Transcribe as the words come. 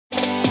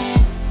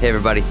Hey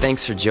everybody,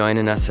 thanks for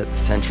joining us at the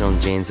Central and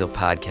Janesville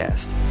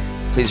podcast.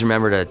 Please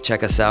remember to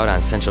check us out on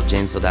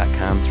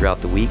centraljanesville.com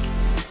throughout the week.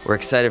 We're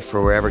excited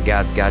for wherever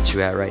God's got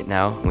you at right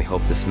now, and we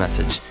hope this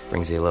message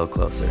brings you a little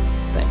closer.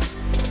 Thanks.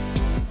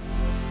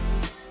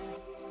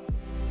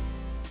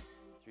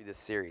 Through this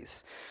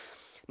series.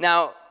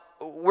 Now,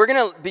 we're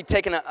going to be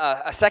taking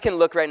a second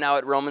look right now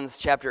at Romans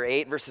chapter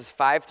 8, verses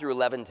 5 through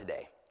 11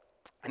 today.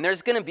 And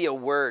there's going to be a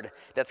word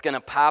that's going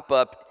to pop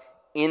up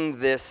in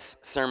this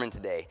sermon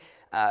today.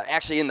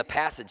 Actually in the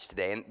passage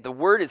today, and the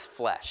word is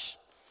flesh.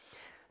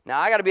 Now,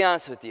 I got to be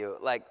honest with you,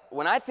 like,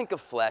 when I think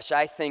of flesh,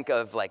 I think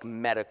of, like,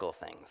 medical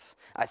things.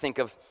 I think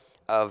of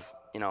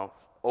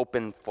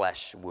open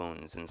flesh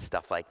wounds and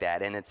stuff like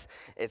that, and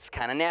it's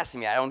kind of nasty to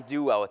me. I don't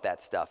do well with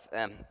that stuff.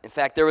 In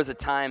fact, there was a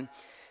time,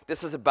 I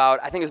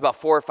think it was about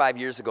 4 or 5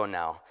 years ago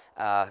now,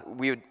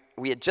 we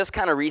had just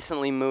kind of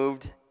recently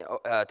moved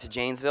to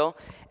Janesville,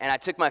 and I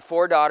took my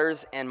 4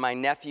 daughters and my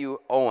nephew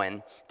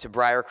Owen to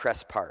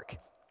Briarcrest Park.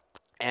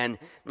 And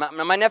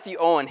my nephew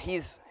Owen,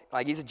 he's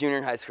a junior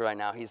in high school right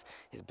now. He's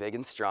big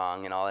and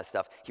strong and all that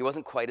stuff. He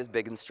wasn't quite as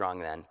big and strong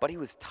then, but he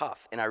was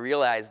tough. And I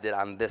realized it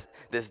on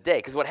this day.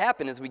 Because what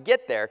happened is we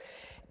get there,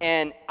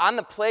 and on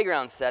the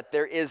playground set,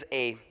 there's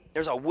a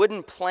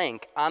wooden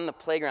plank on the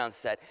playground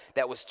set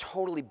that was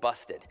totally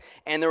busted.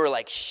 And there were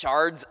like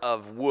shards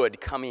of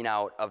wood coming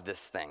out of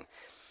this thing.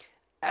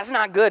 That's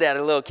not good at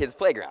a little kid's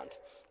playground.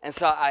 And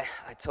so I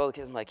told the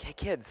kids, I'm like, hey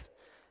kids,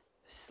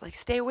 just like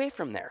stay away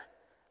from there.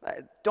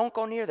 Don't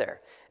go near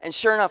there. And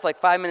sure enough, like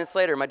 5 minutes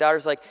later, my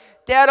daughter's like,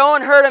 Dad,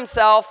 Owen hurt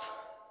himself.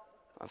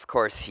 Of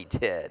course he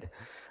did.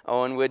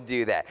 Owen would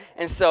do that.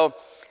 And so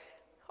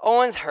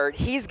Owen's hurt.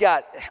 He's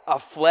got a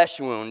flesh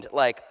wound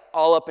like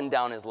all up and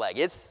down his leg.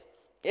 It's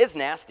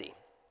nasty.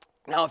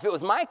 Now, if it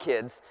was my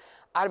kids,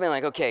 I'd have been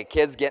like, okay,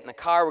 kids, get in the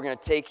car. I'm going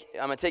to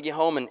take you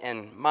home,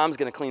 and Mom's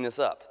going to clean this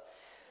up.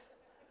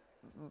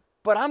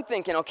 But I'm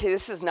thinking, okay,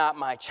 this is not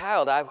my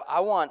child.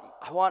 I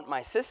want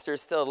my sister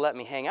still to let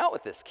me hang out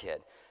with this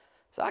kid.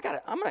 So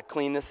I'm going to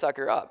clean this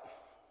sucker up.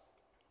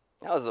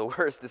 That was the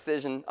worst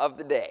decision of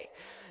the day.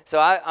 So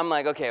I'm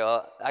like, okay,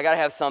 well, I got to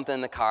have something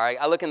in the car.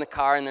 I look in the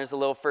car, and there's a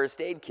little first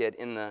aid kit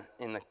in the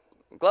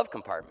glove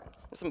compartment.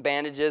 There's some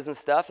bandages and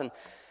stuff, and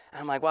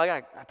I'm like, well,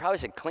 I probably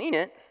should clean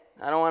it.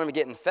 I don't want him to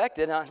get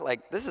infected.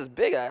 This is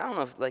big. I don't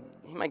know if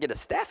he might get a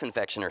staph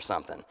infection or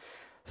something.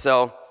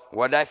 So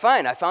what did I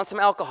find? I found some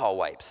alcohol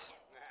wipes.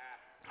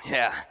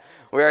 Yeah,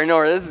 we already know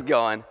where this is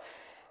going.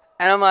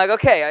 And I'm like,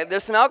 okay,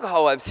 there's some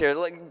alcohol wipes here.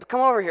 Like, come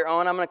over here,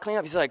 Owen. I'm going to clean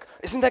up. He's like,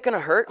 isn't that going to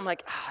hurt? I'm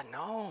like,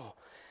 no.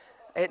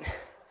 It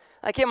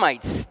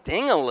might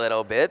sting a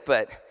little bit,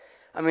 but,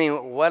 I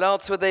mean, what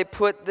else would they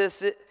put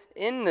this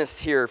in this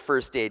here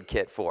first aid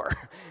kit for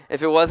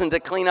if it wasn't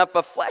to clean up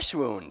a flesh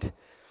wound?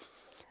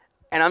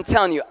 And I'm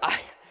telling you,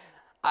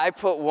 I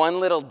put one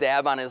little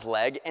dab on his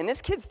leg, and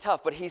this kid's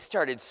tough, but he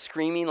started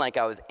screaming like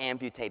I was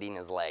amputating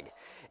his leg.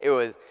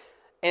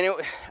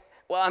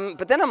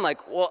 But then I'm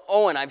like, well,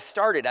 Owen, I've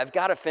started. I've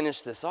got to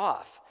finish this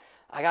off.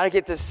 I got to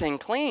get this thing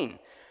clean.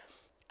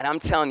 And I'm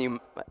telling you,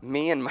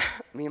 me and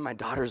my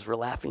daughters were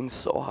laughing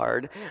so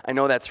hard. I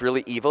know that's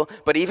really evil,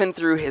 but even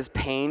through his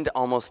pained,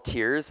 almost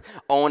tears,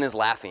 Owen is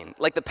laughing.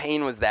 Like the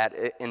pain was that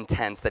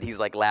intense that he's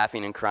like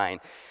laughing and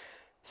crying.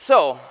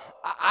 So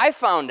I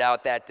found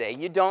out that day,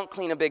 you don't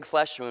clean a big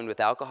flesh wound with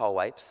alcohol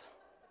wipes.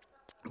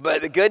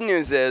 But the good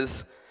news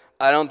is,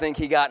 I don't think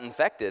he got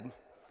infected.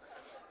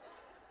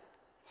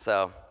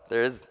 So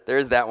there's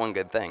that one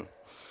good thing.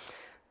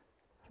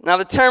 Now,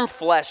 the term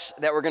flesh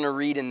that we're going to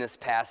read in this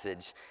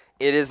passage,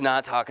 it is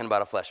not talking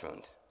about a flesh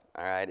wound.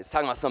 All right, it's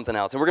talking about something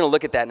else. And we're going to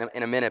look at that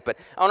in a minute. But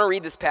I want to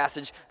read this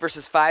passage,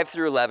 verses 5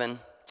 through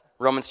 11,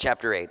 Romans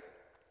chapter 8.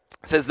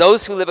 It says,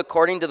 those who live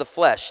according to the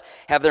flesh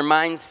have their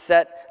minds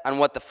set on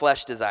what the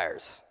flesh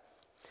desires.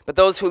 But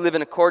those who live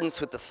in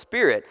accordance with the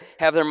Spirit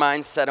have their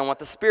minds set on what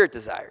the Spirit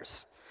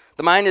desires.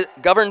 The mind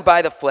governed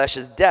by the flesh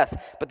is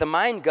death, but the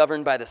mind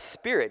governed by the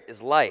Spirit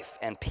is life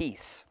and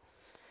peace.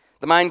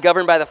 The mind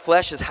governed by the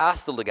flesh is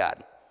hostile to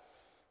God.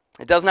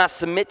 It does not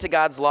submit to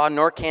God's law,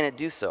 nor can it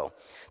do so.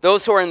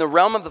 Those who are in the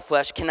realm of the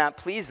flesh cannot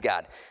please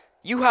God.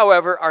 You,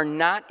 however, are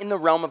not in the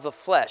realm of the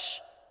flesh,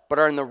 but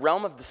are in the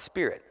realm of the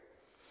Spirit.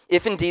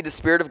 If indeed the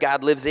Spirit of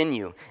God lives in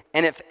you,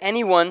 and if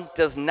anyone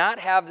does not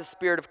have the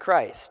Spirit of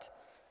Christ,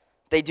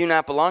 they do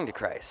not belong to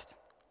Christ.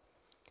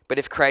 But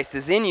if Christ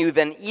is in you,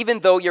 then even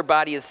though your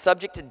body is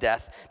subject to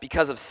death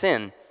because of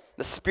sin,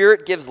 the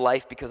Spirit gives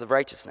life because of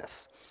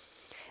righteousness.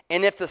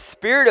 And if the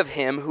Spirit of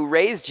him who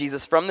raised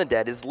Jesus from the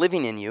dead is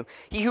living in you,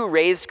 he who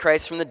raised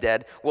Christ from the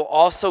dead will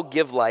also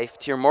give life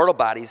to your mortal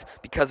bodies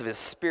because of his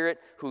Spirit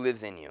who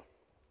lives in you.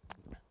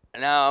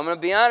 Now, I'm going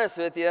to be honest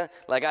with you.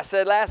 Like I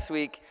said last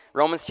week,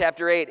 Romans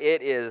chapter 8,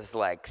 it is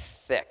like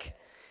thick.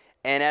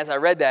 And as I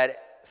read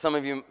that, some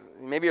of you,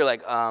 maybe you're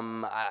like,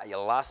 you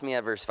lost me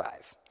at verse 5.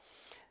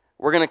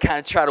 We're going to kind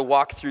of try to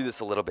walk through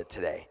this a little bit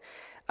today.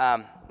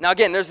 Now,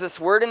 again, there's this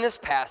word in this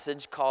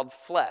passage called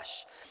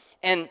flesh.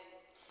 And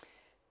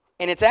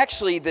it's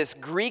actually this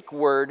Greek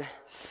word,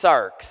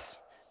 sarx,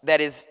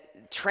 that is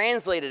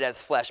translated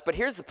as flesh. But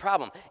here's the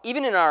problem.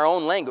 Even in our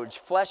own language,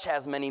 flesh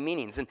has many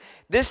meanings. And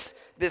this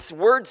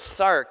word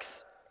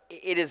sarx,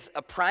 it is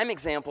a prime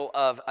example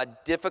of a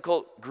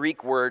difficult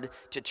Greek word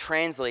to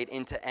translate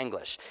into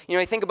English.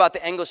 You think about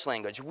the English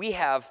language.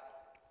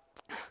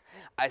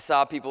 I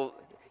saw people,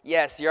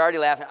 yes, you're already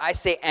laughing. I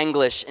say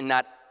English and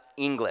not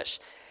English.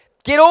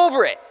 Get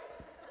over it.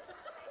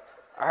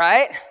 All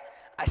right?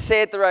 I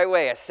say it the right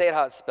way. I say it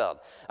how it's spelled.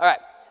 All right.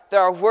 There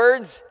are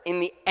words in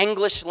the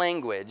English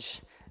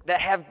language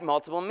that have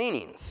multiple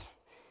meanings.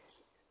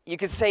 You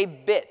could say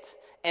bit.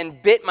 And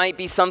bit might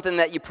be something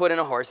that you put in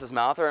a horse's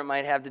mouth, or it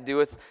might have to do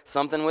with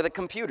something with a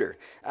computer.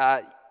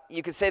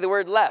 You could say the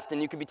word left,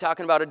 and you could be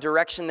talking about a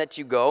direction that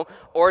you go,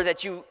 or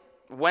that you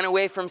went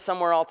away from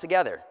somewhere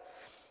altogether.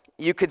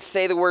 You could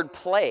say the word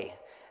play,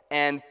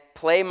 and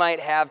play might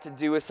have to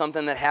do with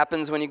something that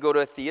happens when you go to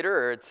a theater,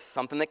 or it's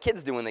something that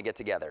kids do when they get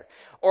together.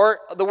 Or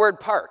the word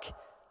park.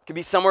 It could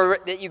be somewhere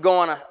that you go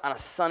on a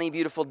sunny,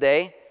 beautiful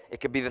day. It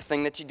could be the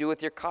thing that you do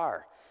with your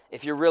car.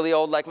 If you're really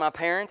old like my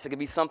parents, it could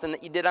be something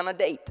that you did on a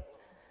date.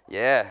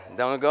 Yeah,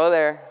 don't go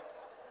there.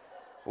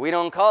 We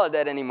don't call it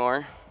that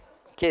anymore.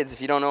 Kids, if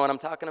you don't know what I'm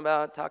talking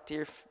about, talk to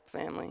your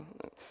family.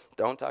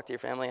 Don't talk to your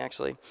family,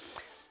 actually.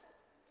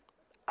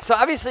 So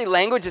obviously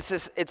language,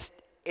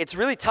 it's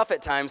really tough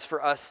at times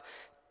for us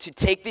to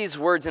take these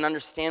words and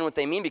understand what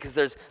they mean, because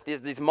there's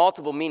these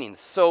multiple meanings.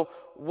 So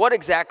what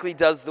exactly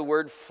does the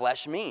word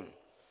flesh mean?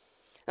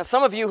 Now,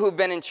 some of you who've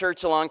been in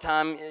church a long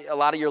time, a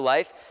lot of your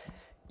life,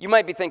 you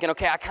might be thinking,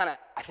 okay, I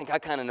think I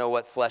kind of know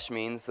what flesh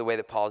means, the way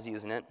that Paul's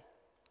using it.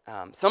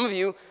 Some of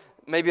you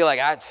may be like,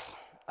 I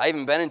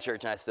even been in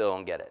church and I still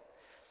don't get it.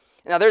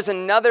 Now, there's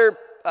another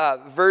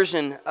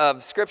version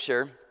of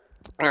Scripture,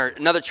 or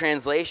another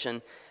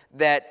translation,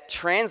 that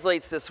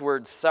translates this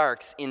word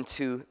sarx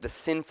into the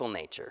sinful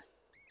nature.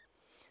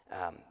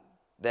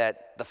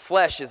 That the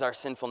flesh is our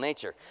sinful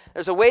nature.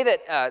 There's a way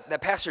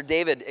that Pastor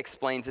David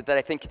explains it that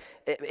I think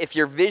if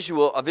you're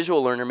a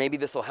visual learner, maybe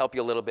this will help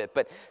you a little bit.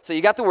 But so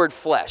you got the word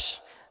flesh,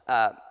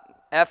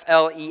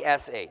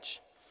 F-L-E-S-H.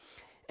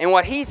 And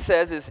what he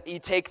says is you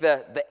take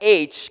the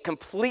H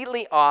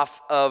completely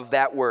off of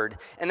that word,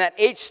 and that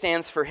H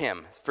stands for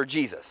him, for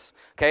Jesus.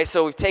 Okay,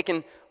 so we've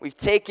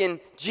taken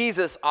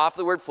Jesus off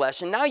the word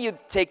flesh, and now you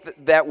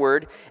take that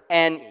word,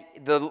 and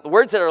the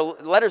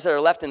letters that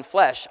are left in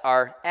flesh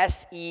are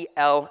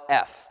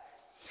S-E-L-F.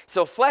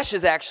 So flesh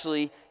is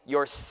actually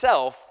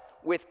yourself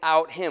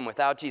without him,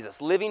 without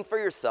Jesus, living for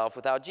yourself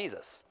without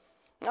Jesus.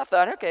 And I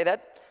thought, okay,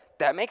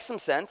 that makes some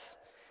sense.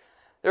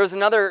 There was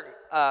another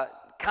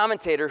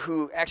commentator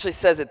who actually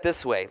says it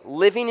this way: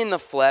 living in the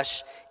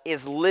flesh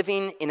is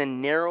living in a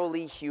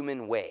narrowly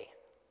human way.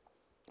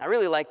 I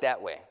really like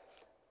that way.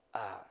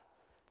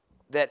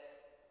 That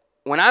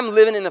when I'm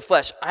living in the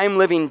flesh, I'm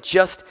living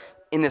just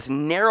in this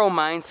narrow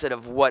mindset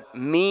of what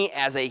me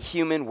as a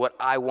human, what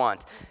I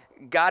want.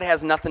 God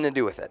has nothing to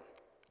do with it.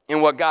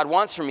 And what God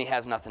wants from me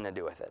has nothing to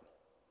do with it.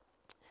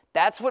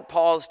 That's what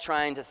Paul's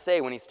trying to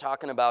say when he's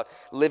talking about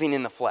living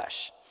in the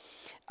flesh.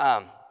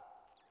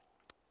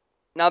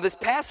 Now, this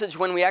passage,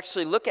 when we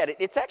actually look at it,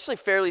 it's actually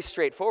fairly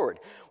straightforward.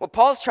 What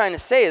Paul's trying to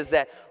say is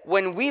that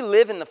when we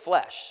live in the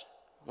flesh,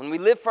 when we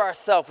live for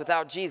ourselves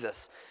without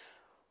Jesus,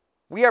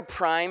 we are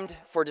primed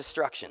for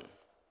destruction.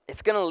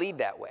 It's going to lead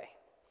that way.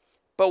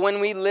 But when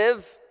we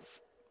live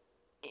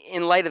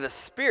in light of the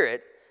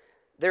Spirit,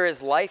 there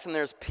is life and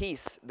there's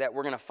peace that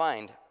we're going to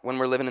find when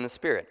we're living in the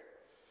Spirit.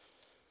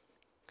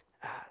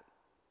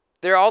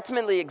 There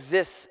ultimately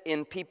exists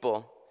in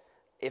people,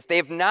 if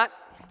they've not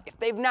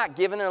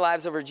given their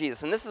lives over to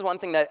Jesus, and this is one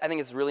thing that I think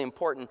is really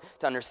important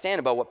to understand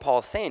about what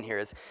Paul's saying here,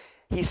 is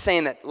he's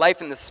saying that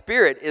life in the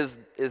Spirit is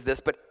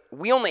this, but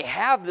we only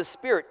have the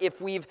Spirit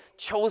if we've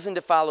chosen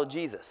to follow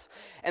Jesus.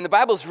 And the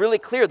Bible's really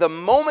clear. The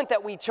moment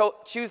that we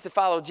choose to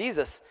follow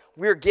Jesus,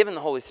 we're given the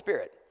Holy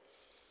Spirit.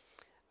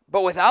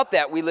 But without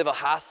that, we live a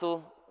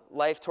hostile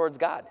life towards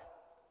God.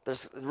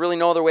 There's really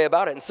no other way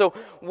about it. And so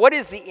what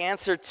is the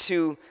answer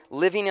to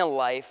living a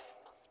life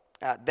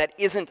that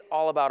isn't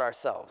all about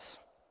ourselves?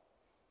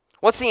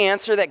 What's the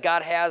answer that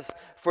God has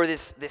for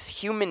this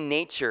human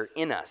nature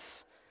in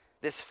us,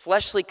 this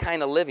fleshly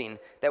kind of living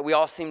that we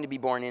all seem to be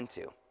born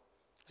into?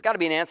 There's got to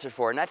be an answer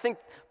for it. And I think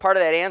part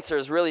of that answer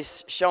is really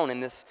shown in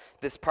this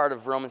part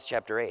of Romans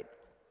chapter 8.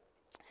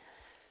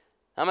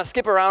 I'm going to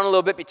skip around a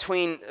little bit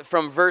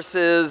from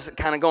verses,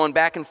 kind of going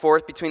back and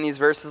forth between these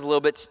verses a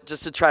little bit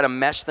just to try to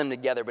mesh them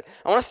together. But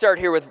I want to start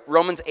here with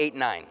Romans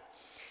 8:9.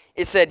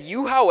 It said,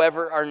 "You,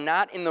 however, are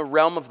not in the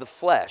realm of the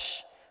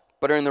flesh,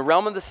 but are in the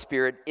realm of the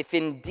Spirit, if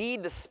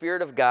indeed the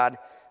Spirit of God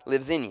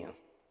lives in you."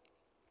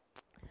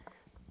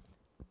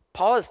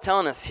 Paul is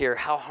telling us here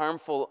how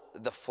harmful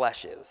the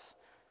flesh is,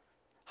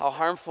 how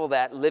harmful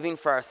that living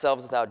for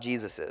ourselves without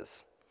Jesus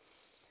is.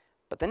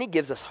 But then he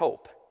gives us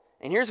hope.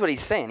 And here's what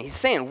he's saying. He's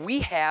saying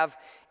we have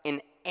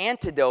an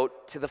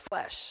antidote to the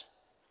flesh.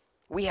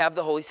 We have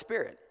the Holy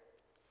Spirit.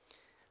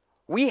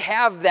 We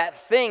have that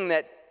thing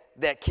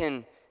that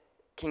can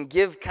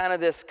give kind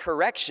of this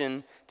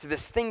correction to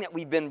this thing that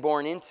we've been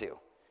born into.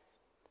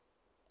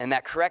 And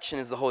that correction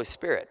is the Holy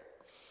Spirit.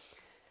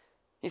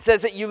 He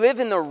says that you live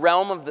in the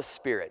realm of the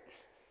Spirit,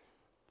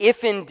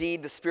 if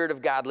indeed the Spirit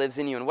of God lives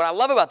in you. And what I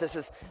love about this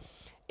is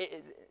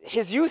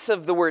his use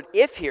of the word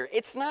if here.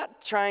 It's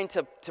not trying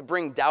to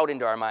bring doubt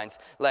into our minds.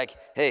 Like,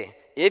 hey,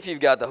 if you've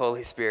got the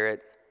Holy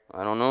Spirit,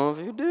 I don't know if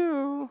you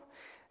do.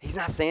 He's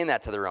not saying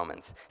that to the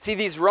Romans. See,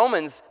 these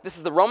Romans, this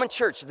is the Roman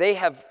church. They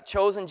have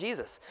chosen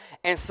Jesus.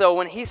 And so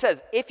when he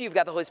says, if you've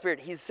got the Holy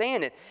Spirit, he's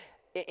saying it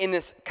in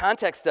this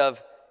context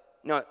of,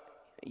 no,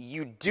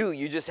 you do.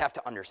 You just have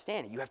to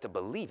understand it. You have to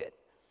believe it.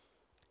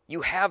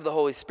 You have the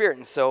Holy Spirit,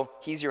 and so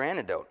he's your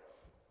antidote.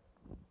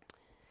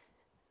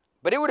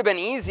 But it would have been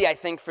easy, I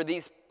think, for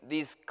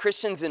these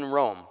Christians in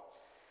Rome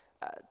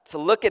to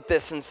look at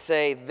this and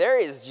say,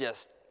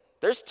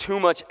 there's too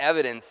much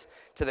evidence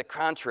to the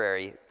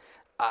contrary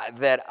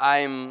that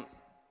I'm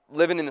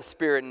living in the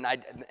Spirit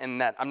and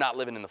that I'm not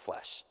living in the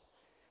flesh.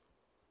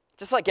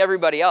 Just like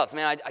everybody else,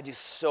 man, I do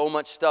so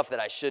much stuff that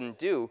I shouldn't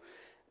do.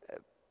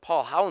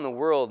 Paul, how in the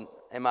world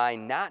am I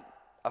not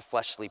a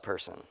fleshly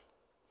person?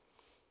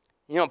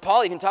 You know,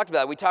 Paul even talked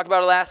about it. We talked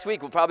about it last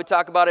week. We'll probably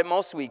talk about it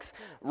most weeks.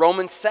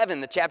 Romans 7,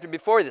 the chapter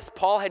before this.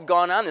 Paul had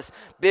gone on this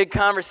big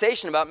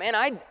conversation about, man,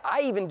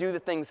 I even do the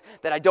things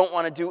that I don't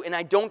want to do, and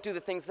I don't do the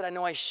things that I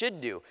know I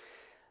should do.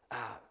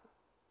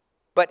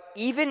 But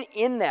even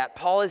in that,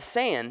 Paul is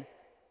saying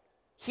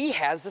he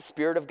has the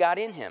Spirit of God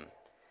in him.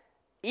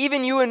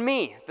 Even you and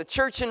me, the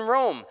church in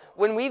Rome,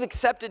 when we've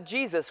accepted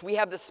Jesus, we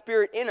have the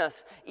Spirit in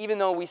us, even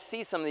though we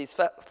see some of these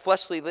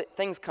fleshly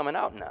things coming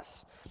out in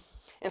us.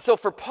 And so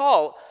for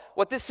Paul,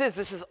 what this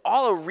is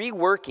all a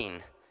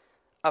reworking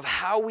of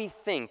how we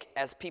think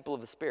as people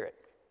of the Spirit.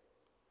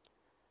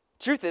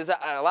 Truth is,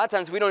 a lot of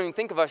times we don't even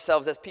think of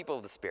ourselves as people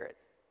of the Spirit.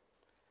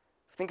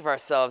 Think of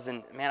ourselves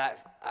and, man,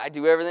 I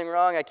do everything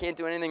wrong. I can't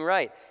do anything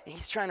right. And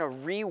he's trying to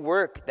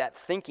rework that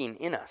thinking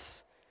in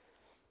us.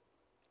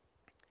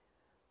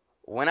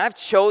 When I've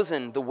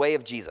chosen the way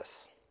of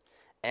Jesus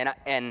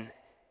and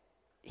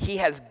he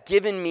has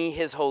given me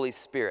his Holy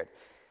Spirit,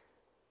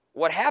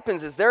 what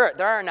happens is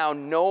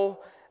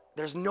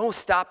there's no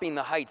stopping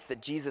the heights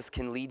that Jesus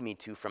can lead me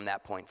to from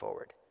that point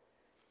forward.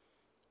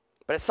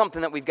 But it's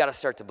something that we've got to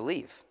start to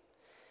believe.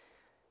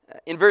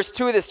 In verse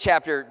 2 of this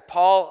chapter,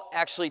 Paul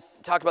actually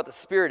talked about the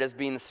Spirit as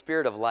being the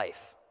Spirit of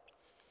life.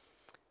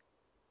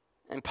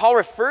 And Paul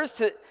refers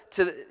to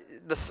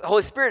the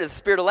Holy Spirit as the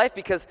Spirit of life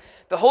because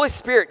the Holy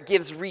Spirit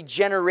gives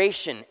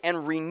regeneration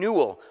and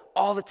renewal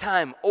all the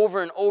time,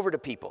 over and over to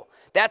people.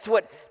 That's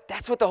what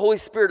the Holy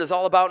Spirit is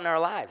all about in our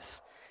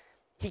lives.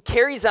 He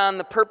carries on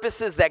the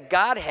purposes that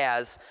God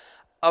has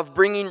of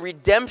bringing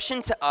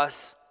redemption to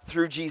us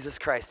through Jesus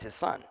Christ, his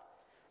Son.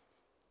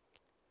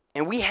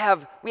 And we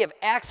have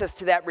access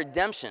to that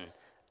redemption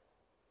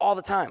all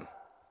the time.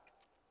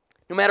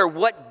 No matter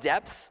what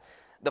depths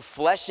the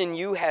flesh in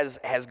you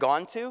has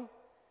gone to,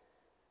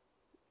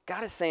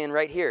 God is saying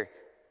right here,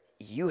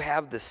 you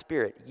have the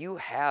Spirit. You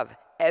have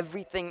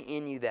everything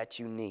in you that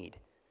you need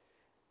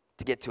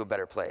to get to a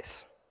better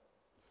place.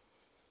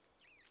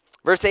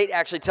 Verse 8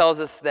 actually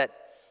tells us that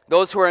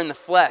those who are in the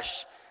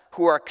flesh,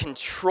 who are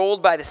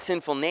controlled by the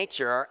sinful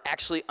nature, are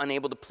actually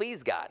unable to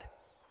please God.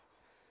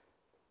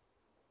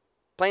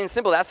 Plain and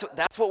simple, that's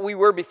what we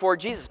were before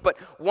Jesus. But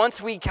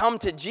once we come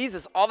to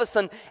Jesus, all of a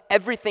sudden,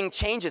 everything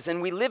changes,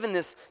 and we live in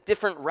this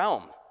different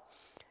realm.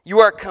 You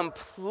are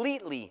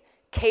completely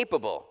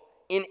capable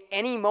in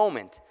any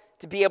moment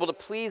to be able to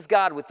please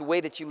God with the way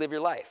that you live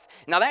your life.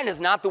 Now, that is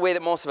not the way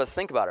that most of us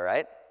think about it,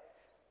 right?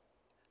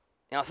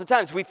 You know,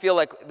 sometimes we feel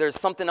like there's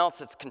something else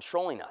that's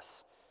controlling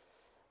us.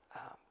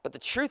 But the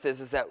truth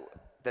is that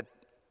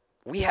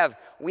we have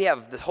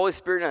the Holy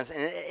Spirit in us,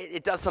 and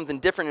it does something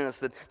different in us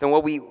than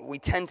what we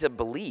tend to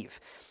believe.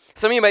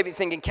 Some of you might be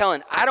thinking,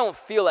 Kellen, I don't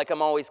feel like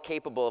I'm always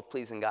capable of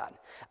pleasing God.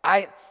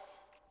 I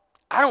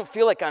don't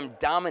feel like I'm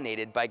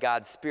dominated by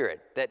God's Spirit,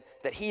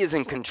 that he is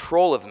in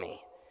control of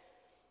me.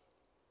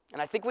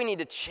 And I think we need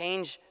to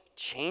change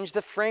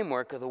the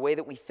framework of the way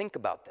that we think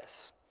about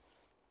this.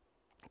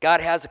 God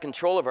has a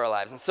control of our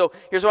lives. And so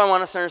here's what I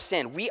want us to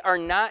understand. We are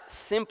not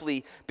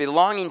simply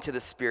belonging to the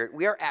Spirit.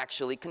 We are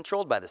actually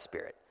controlled by the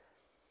Spirit.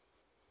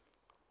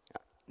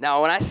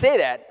 Now, when I say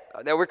that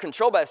we're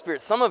controlled by the Spirit,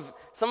 some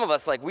of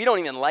us, like, we don't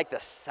even like the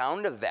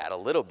sound of that a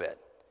little bit.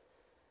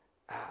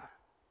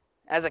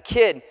 As a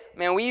kid,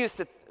 man, we used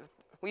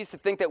to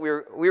think that we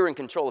were in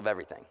control of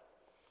everything.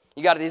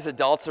 You got these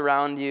adults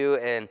around you,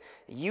 and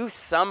you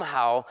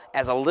somehow,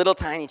 as a little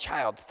tiny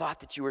child, thought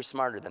that you were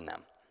smarter than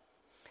them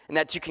and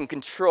that you can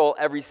control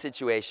every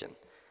situation.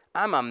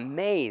 I'm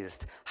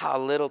amazed how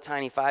little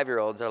tiny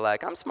 5-year-olds are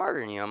like, I'm smarter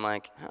than you. I'm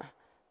like,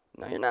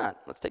 no, you're not.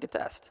 Let's take a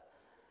test.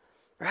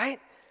 Right?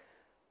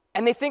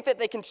 And they think that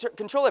they can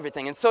control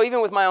everything. And so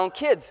even with my own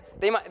kids,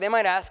 they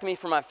might ask me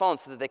for my phone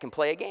so that they can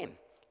play a game.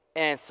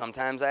 And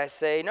sometimes I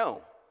say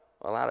no,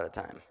 a lot of the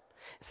time.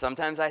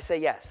 Sometimes I say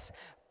yes.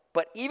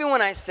 But even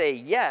when I say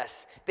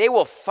yes, they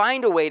will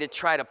find a way to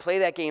try to play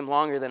that game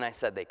longer than I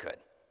said they could.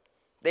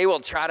 They will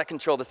try to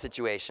control the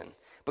situation.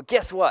 But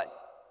guess what?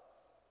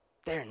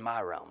 They're in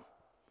my realm.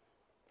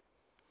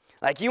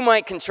 Like, you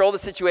might control the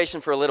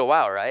situation for a little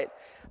while, right?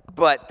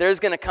 But there's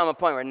going to come a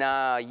point where,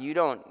 nah, you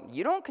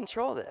don't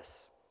control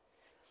this.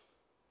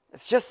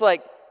 It's just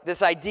like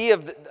this idea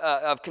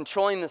of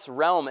controlling this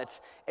realm.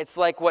 It's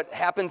like what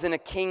happens in a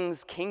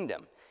king's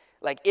kingdom.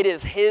 Like, it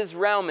is his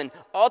realm, and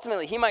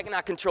ultimately he might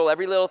not control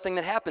every little thing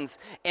that happens,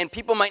 and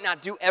people might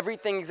not do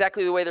everything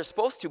exactly the way they're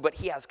supposed to, but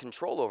he has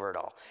control over it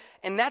all.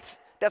 And that's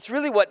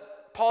really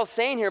what Paul's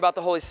saying here about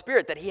the Holy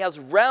Spirit, that he has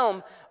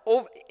realm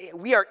over.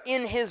 We are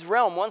in his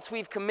realm. Once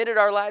we've committed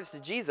our lives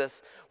to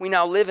Jesus, we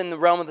now live in the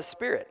realm of the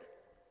Spirit.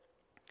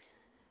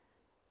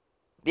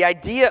 The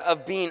idea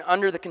of being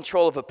under the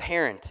control of a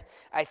parent,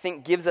 I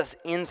think, gives us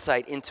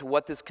insight into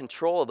what this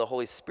control of the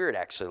Holy Spirit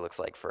actually looks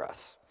like for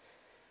us.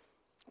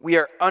 We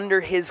are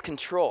under his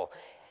control.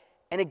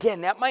 And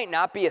again, that might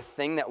not be a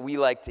thing that we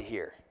like to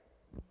hear.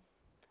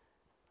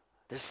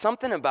 There's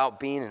something about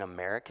being an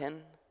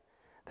American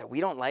that we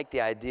don't like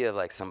the idea of,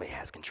 like, somebody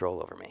has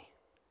control over me.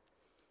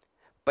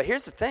 But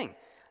here's the thing.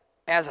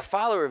 As a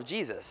follower of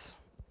Jesus,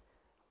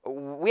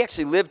 we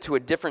actually live to a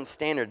different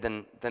standard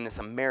than this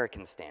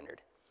American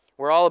standard.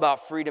 We're all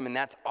about freedom, and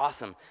that's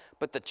awesome.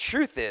 But the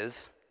truth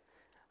is,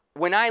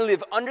 when I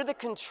live under the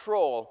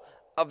control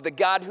of the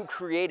God who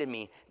created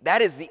me,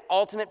 that is the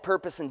ultimate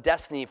purpose and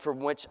destiny from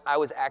which I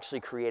was actually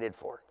created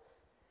for.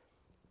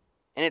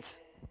 And it's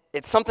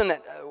something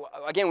that,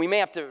 again, we may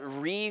have to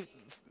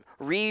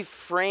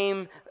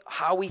reframe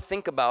how we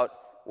think about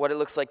what it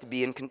looks like to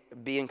be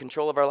in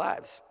control of our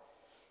lives.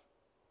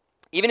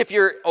 Even if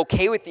you're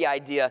okay with the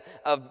idea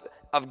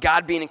of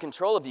God being in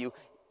control of you,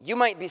 you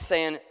might be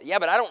saying, yeah,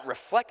 but I don't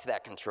reflect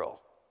that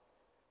control.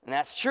 And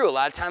that's true. A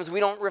lot of times we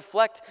don't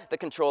reflect the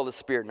control of the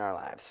Spirit in our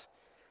lives.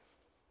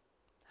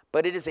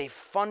 But it is a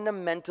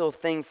fundamental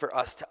thing for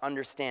us to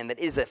understand that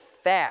it is a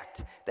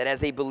fact that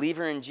as a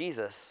believer in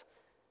Jesus,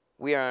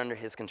 we are under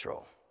his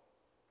control.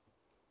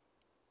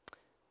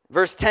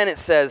 Verse 10, it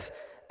says,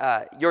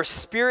 your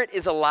spirit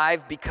is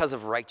alive because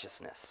of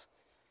righteousness.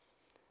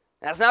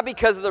 And that's not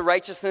because of the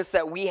righteousness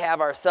that we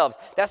have ourselves.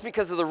 That's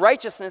because of the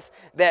righteousness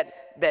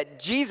that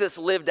Jesus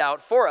lived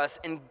out for us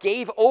and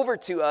gave over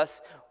to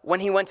us when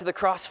he went to the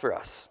cross for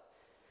us.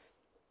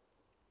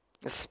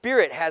 The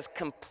Spirit has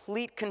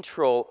complete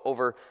control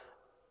over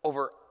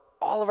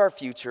all of our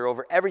future,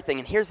 over everything.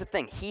 And here's the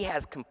thing. He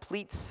has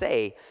complete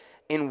say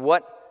in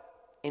what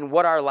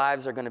our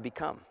lives are going to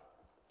become.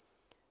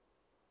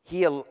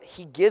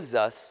 He gives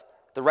us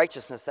the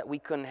righteousness that we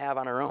couldn't have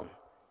on our own.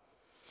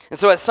 And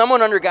so as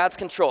someone under God's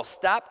control,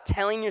 stop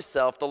telling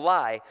yourself the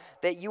lie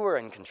that you are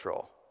in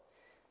control.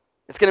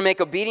 It's going to make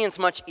obedience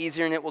much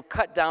easier, and it will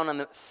cut down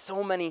on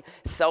so many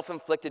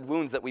self-inflicted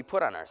wounds that we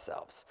put on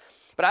ourselves.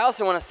 But I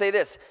also want to say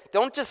this.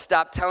 Don't just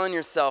stop telling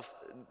yourself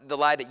the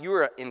lie that you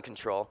are in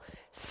control.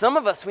 Some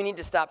of us, we need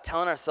to stop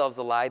telling ourselves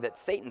the lie that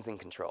Satan's in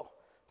control,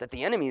 that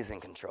the enemy is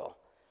in control.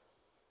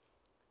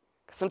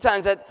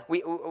 Sometimes that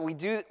we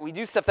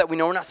do stuff that we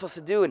know we're not supposed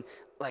to do, and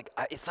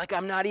it's like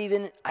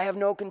I have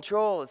no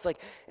control. It's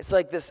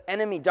like this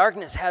enemy,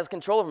 darkness, has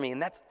control over me,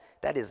 and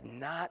that is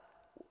not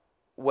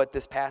what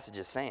this passage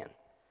is saying.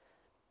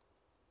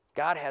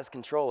 God has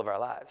control of our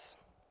lives.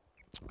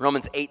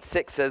 Romans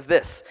 8:6 says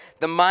this: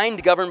 the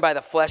mind governed by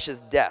the flesh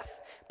is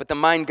death, but the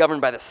mind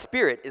governed by the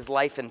Spirit is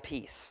life and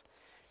peace.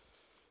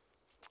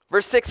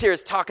 Verse 6 here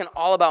is talking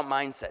all about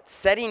mindset,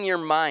 setting your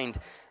mind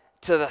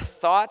to the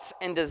thoughts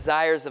and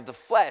desires of the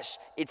flesh.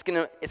 It's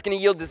gonna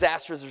yield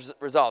disastrous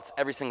results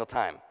every single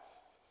time.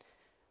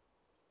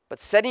 But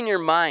setting your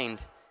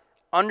mind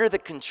under the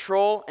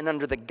control and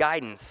under the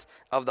guidance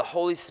of the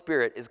Holy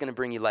Spirit is going to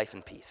bring you life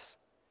and peace.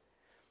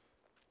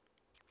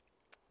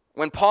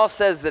 When Paul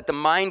says that the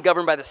mind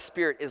governed by the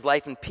Spirit is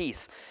life and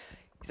peace,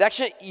 he's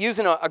actually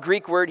using a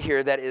Greek word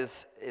here that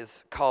is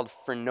called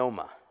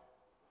phronoma.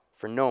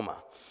 Phronoma.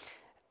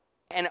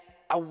 And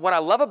what I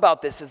love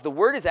about this is the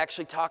word is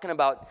actually talking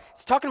about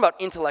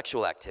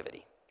intellectual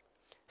activity.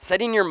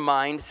 Setting your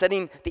mind,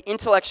 setting the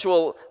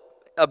intellectual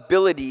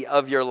ability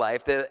of your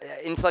life, the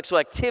intellectual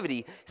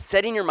activity,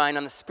 setting your mind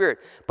on the Spirit.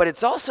 But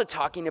it's also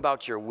talking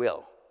about your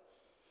will.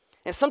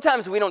 And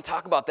sometimes we don't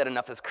talk about that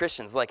enough as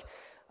Christians. Like,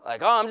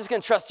 oh, I'm just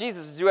going to trust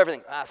Jesus to do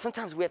everything.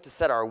 Sometimes we have to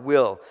set our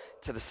will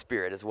to the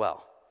Spirit as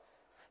well.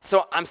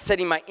 So I'm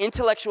setting my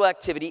intellectual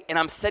activity and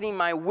I'm setting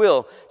my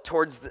will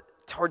towards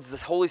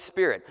this Holy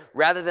Spirit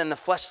rather than the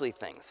fleshly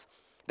things.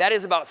 That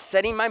is about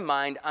setting my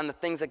mind on the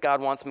things that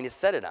God wants me to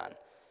set it on.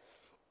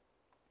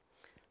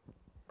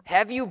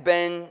 Have you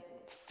been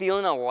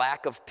feeling a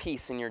lack of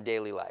peace in your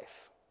daily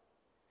life?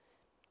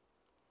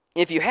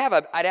 If you have,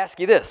 I'd ask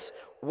you this: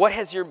 what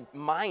has your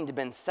mind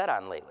been set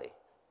on lately?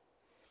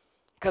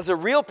 Because the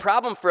real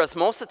problem for us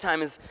most of the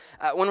time is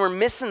when we're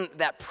missing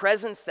that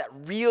presence, that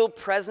real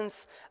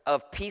presence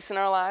of peace in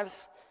our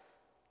lives.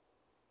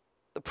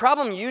 The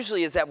problem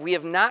usually is that we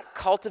have not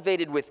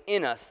cultivated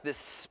within us this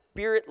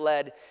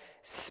Spirit-led,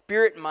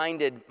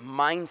 Spirit-minded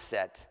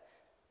mindset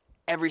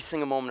every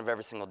single moment of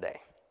every single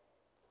day.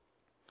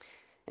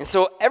 And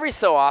so every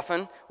so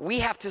often, we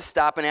have to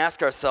stop and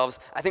ask ourselves,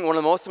 I think one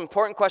of the most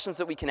important questions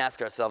that we can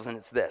ask ourselves, and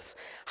it's this: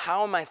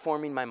 how am I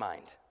forming my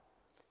mind?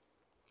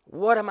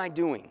 What am I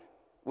doing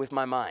with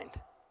my mind?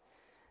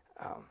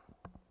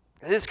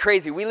 This is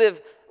crazy. We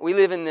live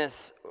in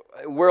this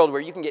world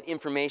where you can get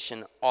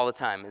information all the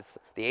time. It's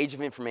the age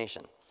of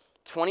information.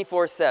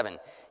 24/7.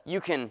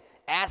 You can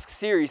ask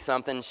Siri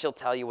something, she'll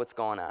tell you what's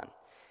going on.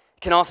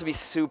 It can also be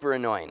super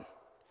annoying.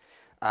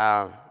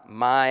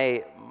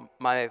 My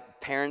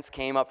parents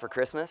came up for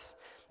Christmas.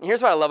 And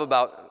here's what I love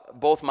about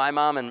both my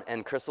mom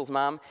and Crystal's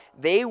mom.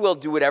 They will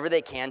do whatever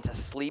they can to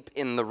sleep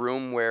in the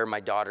room where my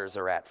daughters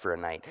are at for a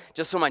night,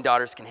 just so my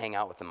daughters can hang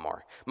out with them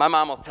more. My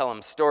mom will tell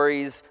them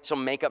stories. She'll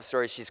make up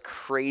stories. She's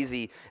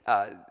crazy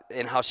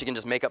in how she can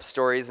just make up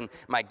stories, and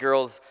my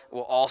girls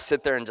will all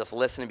sit there and just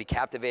listen and be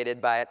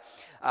captivated by it.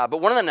 But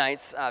one of the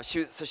nights, she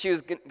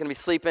was going to be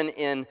sleeping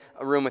in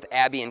a room with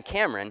Abby and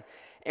Cameron,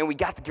 and we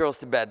got the girls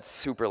to bed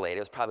super late. It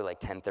was probably like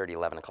 10:30,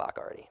 11 o'clock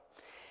already.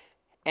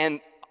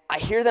 And I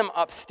hear them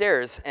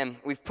upstairs, and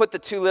we've put the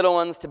two little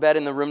ones to bed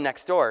in the room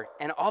next door,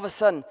 and all of a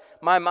sudden,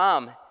 my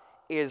mom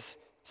is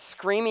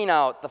screaming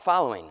out the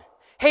following: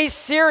 "Hey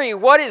Siri,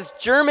 what is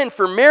German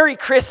for Merry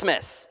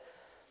Christmas?"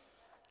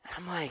 And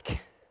I'm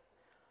like,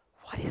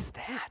 what is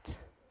that?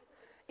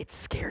 It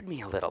scared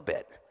me a little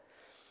bit.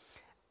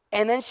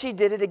 And then she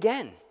did it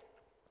again.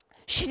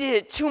 She did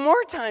it 2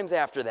 more times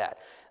after that,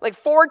 like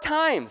 4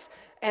 times.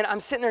 And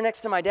I'm sitting there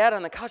next to my dad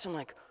on the couch. I'm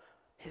like,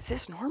 is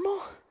this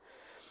normal?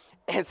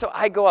 And so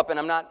I go up, and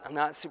I'm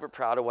not super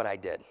proud of what I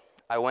did.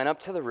 I went up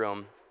to the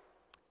room,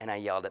 and I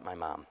yelled at my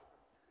mom.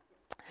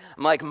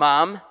 I'm like,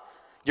 "Mom,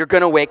 you're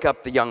going to wake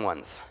up the young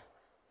ones.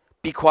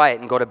 Be quiet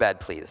and go to bed,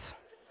 please."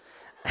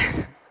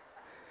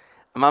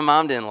 My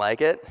mom didn't like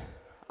it.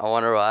 I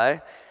wonder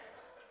why.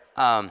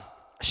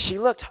 She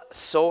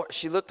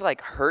looked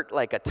like hurt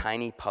like a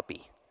tiny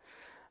puppy.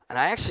 And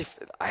I actually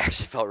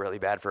felt really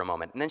bad for a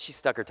moment. And then she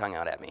stuck her tongue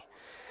out at me.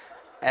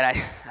 And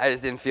I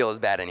just didn't feel as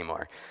bad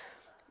anymore.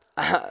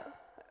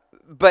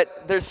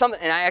 But there's something,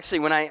 and I actually,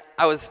 when I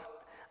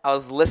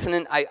was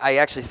listening, I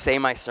actually say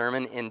my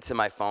sermon into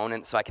my phone,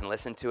 and so I can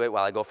listen to it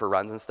while I go for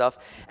runs and stuff.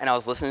 And I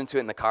was listening to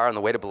it in the car on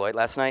the way to Beloit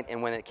last night,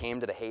 and when it came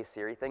to the Hey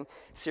Siri thing,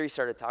 Siri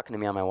started talking to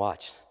me on my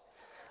watch.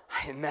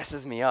 It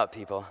messes me up,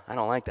 people. I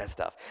don't like that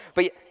stuff.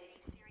 But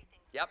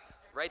yep,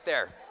 right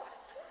there.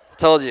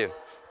 Told you.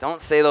 Don't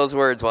say those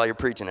words while you're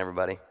preaching,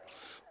 everybody.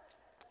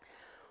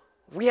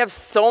 We have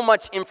so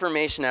much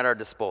information at our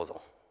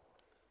disposal.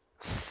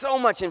 So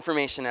much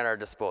information at our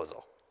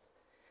disposal.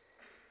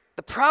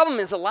 The problem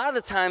is, a lot of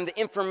the time, the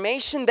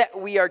information that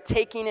we are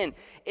taking in,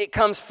 it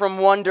comes from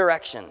one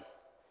direction.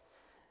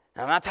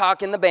 Now, I'm not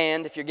talking the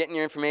band. If you're getting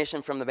your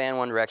information from the band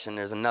One Direction,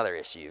 there's another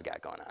issue you've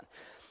got going on.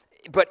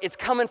 But it's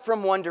coming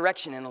from one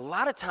direction. And a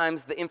lot of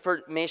times, the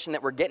information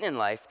that we're getting in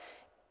life,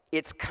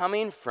 it's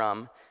coming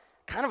from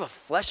kind of a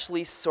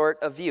fleshly sort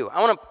of view.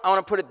 I want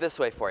to put it this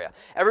way for you.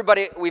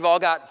 Everybody, we've all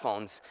got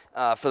phones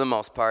for the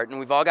most part, and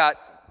we've all got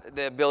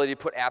the ability to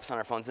put apps on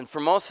our phones. And for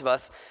most of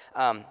us,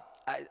 I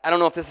don't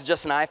know if this is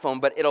just an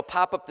iPhone, but it'll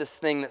pop up this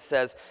thing that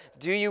says,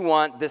 "Do you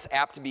want this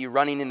app to be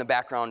running in the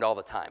background all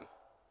the time?"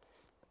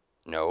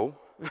 No.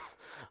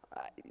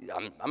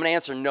 I'm going to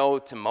answer no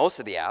to most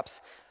of the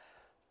apps.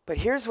 But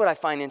here's what I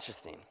find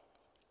interesting.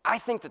 I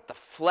think that the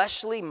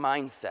fleshly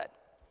mindset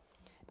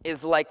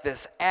is like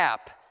this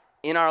app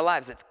in our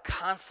lives that's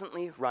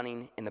constantly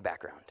running in the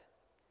background.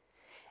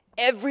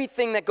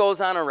 Everything that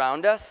goes on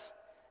around us,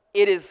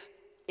 it is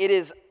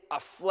a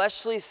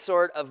fleshly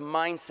sort of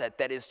mindset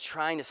that is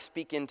trying to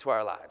speak into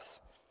our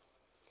lives.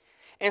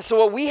 And so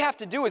what we have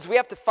to do is we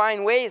have to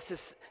find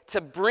ways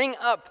to bring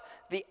up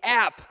the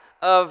app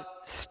of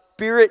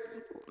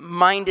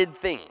spirit-minded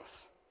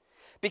things.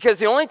 Because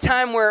the only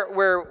time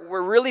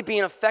we're really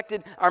being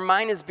affected, our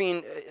mind is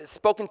being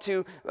spoken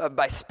to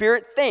by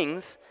spirit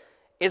things,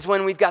 is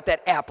when we've got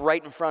that app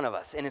right in front of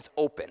us and it's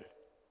open.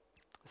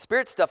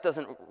 Spirit stuff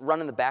doesn't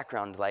run in the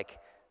background like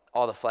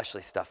all the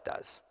fleshly stuff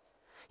does.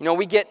 You know,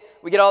 we get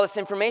all this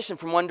information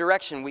from one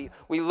direction. We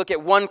look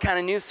at one kind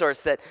of news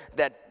source that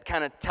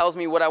kind of tells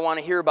me what I want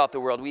to hear about the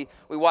world. We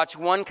watch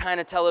one kind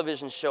of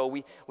television show.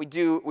 We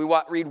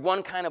read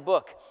one kind of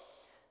book.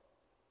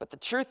 But the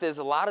truth is,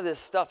 a lot of this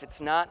stuff,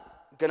 it's not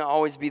going to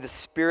always be the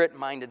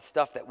spirit-minded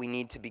stuff that we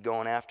need to be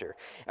going after.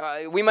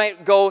 We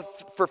might go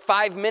for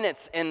 5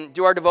 minutes and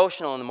do our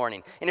devotional in the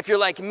morning. And if you're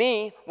like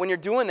me, when you're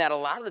doing that, a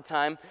lot of the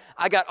time,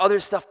 I got other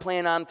stuff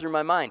playing on through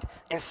my mind.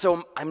 And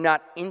so I'm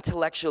not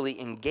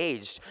intellectually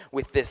engaged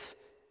with this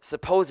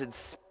supposed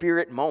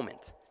spirit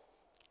moment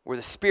where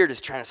the Spirit is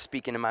trying to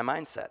speak into my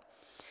mindset.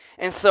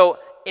 And so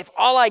if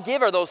all I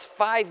give are those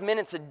 5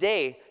 minutes a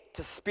day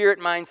to spirit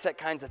mindset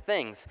kinds of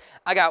things,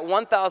 I got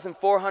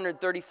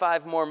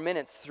 1,435 more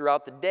minutes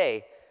throughout the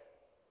day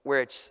where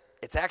it's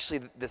actually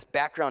this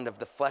background of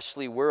the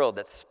fleshly world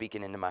that's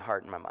speaking into my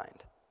heart and my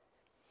mind.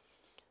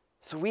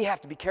 So we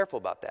have to be careful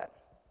about that.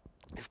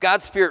 If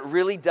God's Spirit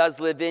really does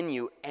live in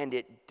you, and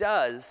it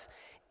does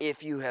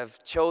if you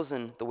have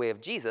chosen the way of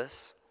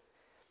Jesus,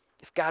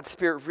 if God's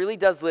Spirit really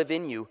does live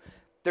in you,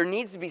 there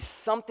needs to be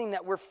something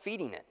that we're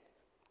feeding it.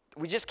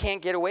 We just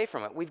can't get away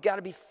from it. We've got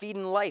to be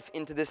feeding life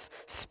into this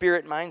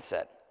spirit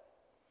mindset.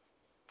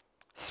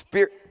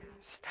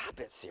 Stop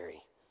it,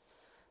 Siri.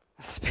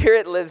 The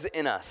Spirit lives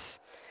in us.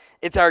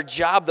 It's our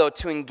job, though,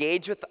 to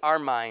engage with our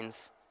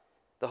minds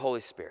the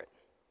Holy Spirit.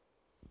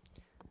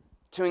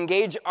 To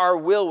engage our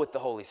will with the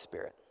Holy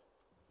Spirit.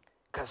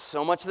 Because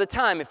so much of the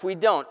time, if we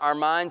don't, our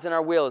minds and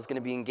our will is going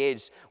to be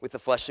engaged with the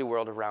fleshly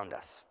world around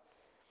us.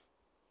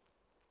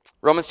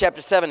 Romans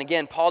chapter 7,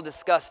 again, Paul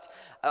discussed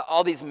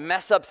all these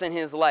mess-ups in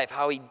his life,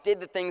 how he did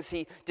the things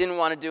he didn't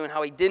want to do and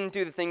how he didn't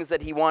do the things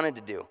that he wanted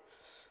to do.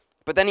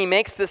 But then he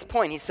makes this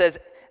point. He says,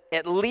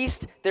 at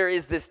least there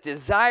is this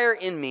desire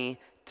in me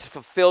to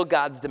fulfill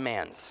God's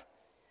demands,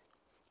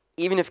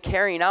 even if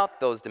carrying out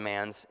those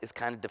demands is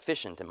kind of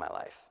deficient in my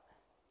life.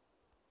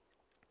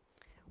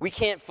 We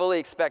can't fully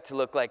expect to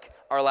look like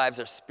our lives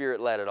are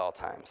Spirit-led at all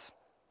times.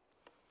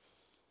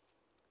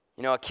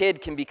 You know, a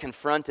kid can be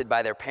confronted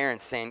by their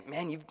parents saying,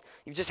 man, you've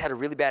just had a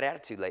really bad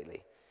attitude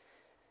lately.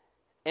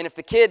 And if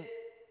the kid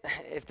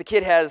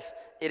has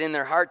it in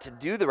their heart to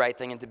do the right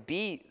thing and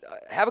to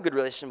have a good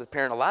relationship with the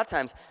parent, a lot of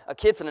times a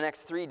kid for the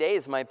next 3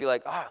 days might be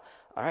like, oh,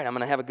 all right, I'm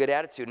going to have a good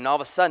attitude. And all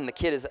of a sudden the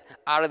kid is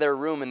out of their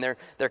room and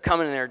they're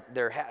coming and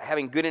they're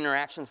having good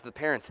interactions with the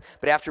parents.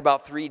 But after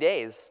about 3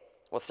 days,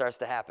 what starts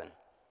to happen?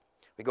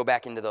 We go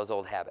back into those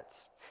old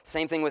habits.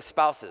 Same thing with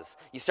spouses.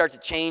 You start to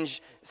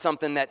change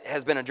something that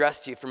has been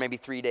addressed to you for maybe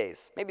 3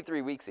 days, maybe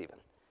 3 weeks even.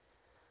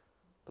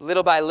 But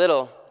little by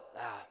little,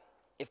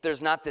 if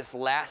there's not this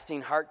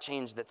lasting heart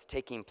change that's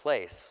taking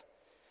place,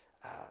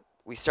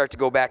 we start to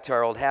go back to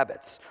our old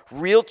habits.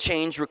 Real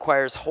change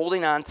requires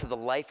holding on to the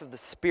life of the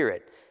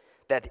Spirit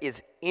that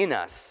is in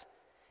us,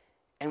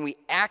 and we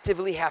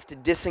actively have to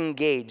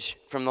disengage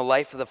from the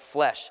life of the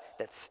flesh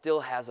that still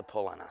has a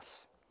pull on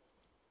us.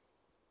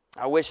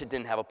 I wish it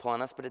didn't have a pull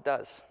on us, but it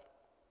does.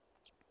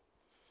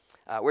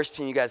 Worship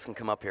team, you guys can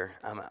come up here.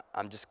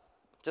 I'm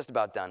just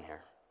about done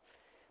here.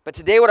 But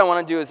today what I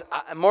want to do is,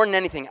 more than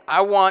anything,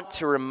 I want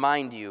to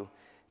remind you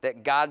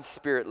that God's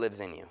Spirit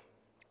lives in you.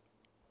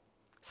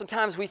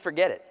 Sometimes we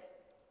forget it.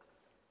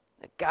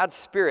 That God's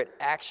Spirit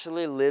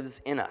actually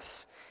lives in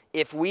us.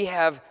 If we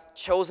have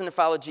chosen to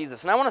follow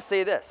Jesus. And I want to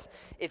say this.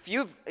 If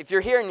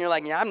you're here and you're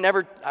like, yeah,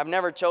 I've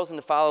never chosen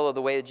to follow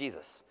the way of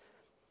Jesus.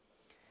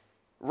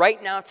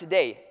 Right now,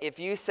 today, if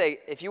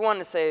you want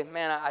to say,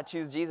 man, I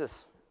choose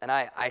Jesus and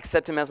I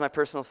accept him as my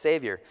personal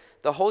Savior,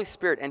 the Holy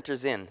Spirit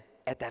enters in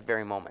at that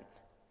very moment.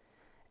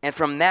 And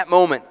from that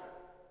moment,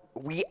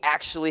 we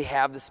actually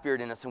have the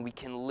Spirit in us and we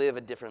can live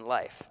a different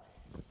life.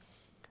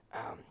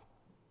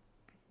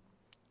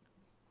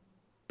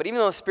 But even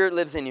though the Spirit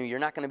lives in you, you're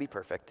not going to be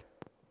perfect.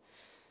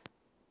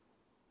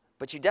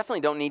 But you definitely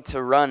don't need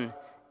to run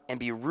and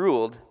be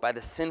ruled by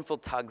the sinful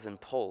tugs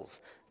and pulls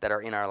that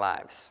are in our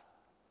lives.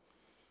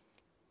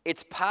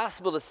 It's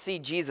possible to see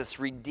Jesus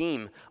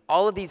redeem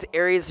all of these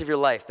areas of your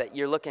life that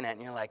you're looking at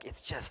and you're like,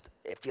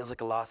 it feels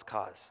like a lost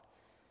cause.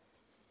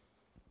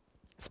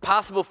 It's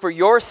possible for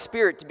your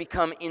spirit to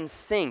become in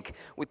sync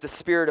with the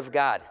Spirit of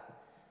God.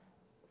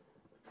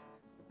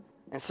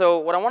 And so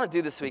what I want to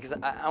do this week is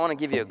I want to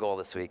give you a goal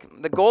this week.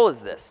 The goal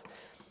is this.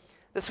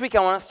 This week I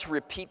want us to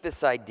repeat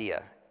this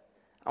idea.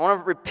 I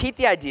want to repeat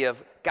the idea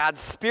of God's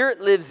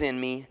Spirit lives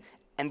in me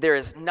and there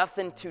is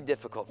nothing too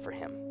difficult for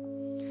him.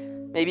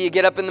 Maybe you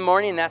get up in the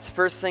morning and that's the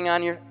first thing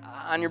on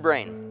your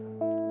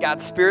brain.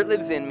 God's Spirit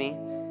lives in me.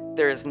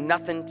 There is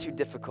nothing too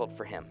difficult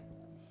for him.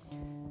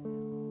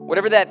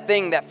 Whatever that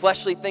thing, that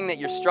fleshly thing that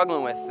you're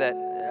struggling with, that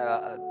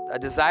a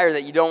desire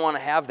that you don't want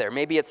to have there,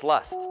 maybe it's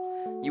lust.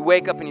 You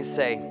wake up and you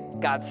say,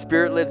 God's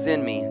Spirit lives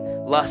in me.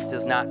 Lust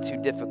is not too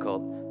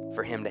difficult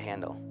for him to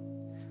handle.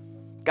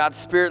 God's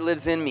Spirit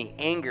lives in me.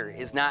 Anger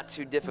is not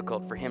too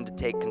difficult for him to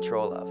take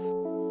control of.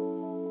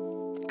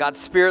 God's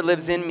Spirit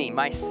lives in me.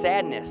 My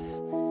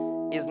sadness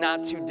is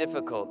not too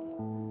difficult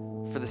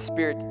for the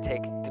Spirit to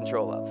take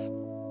control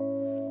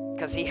of.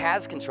 Because he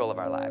has control of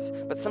our lives.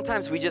 But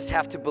sometimes we just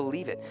have to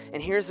believe it.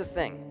 And here's the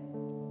thing.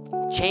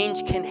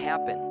 Change can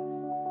happen.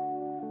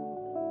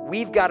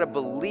 We've got to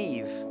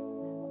believe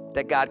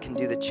that God can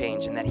do the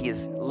change and that he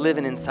is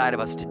living inside of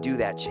us to do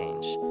that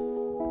change.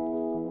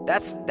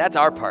 That's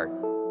our part.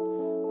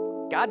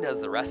 God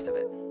does the rest of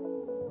it.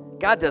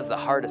 God does the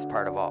hardest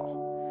part of all.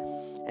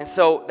 And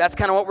so that's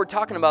kind of what we're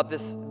talking about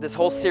this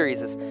whole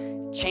series is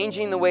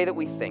changing the way that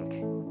we think.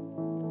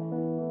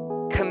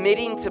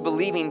 Committing to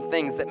believing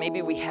things that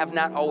maybe we have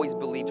not always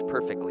believed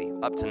perfectly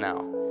up to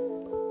now.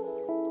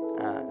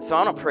 So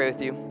I want to pray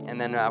with you,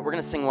 and then we're going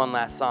to sing one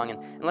last song,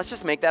 and let's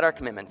just make that our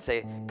commitment.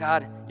 Say,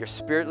 God, your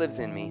Spirit lives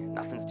in me.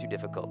 Nothing's too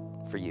difficult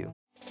for you.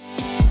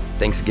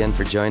 Thanks again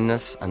for joining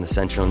us on the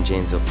Central and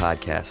Janesville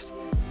podcast.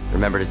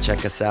 Remember to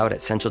check us out at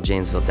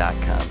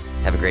centraljanesville.com.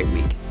 Have a great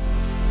week.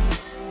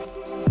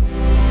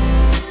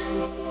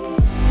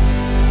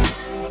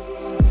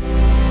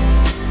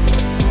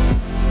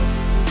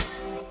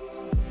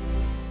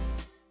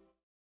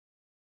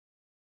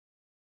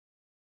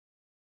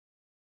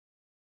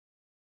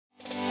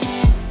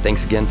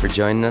 Thanks again for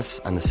joining us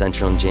on the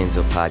Central and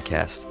Janesville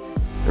podcast.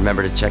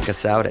 Remember to check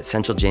us out at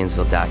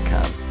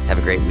centraljanesville.com. Have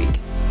a great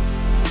week.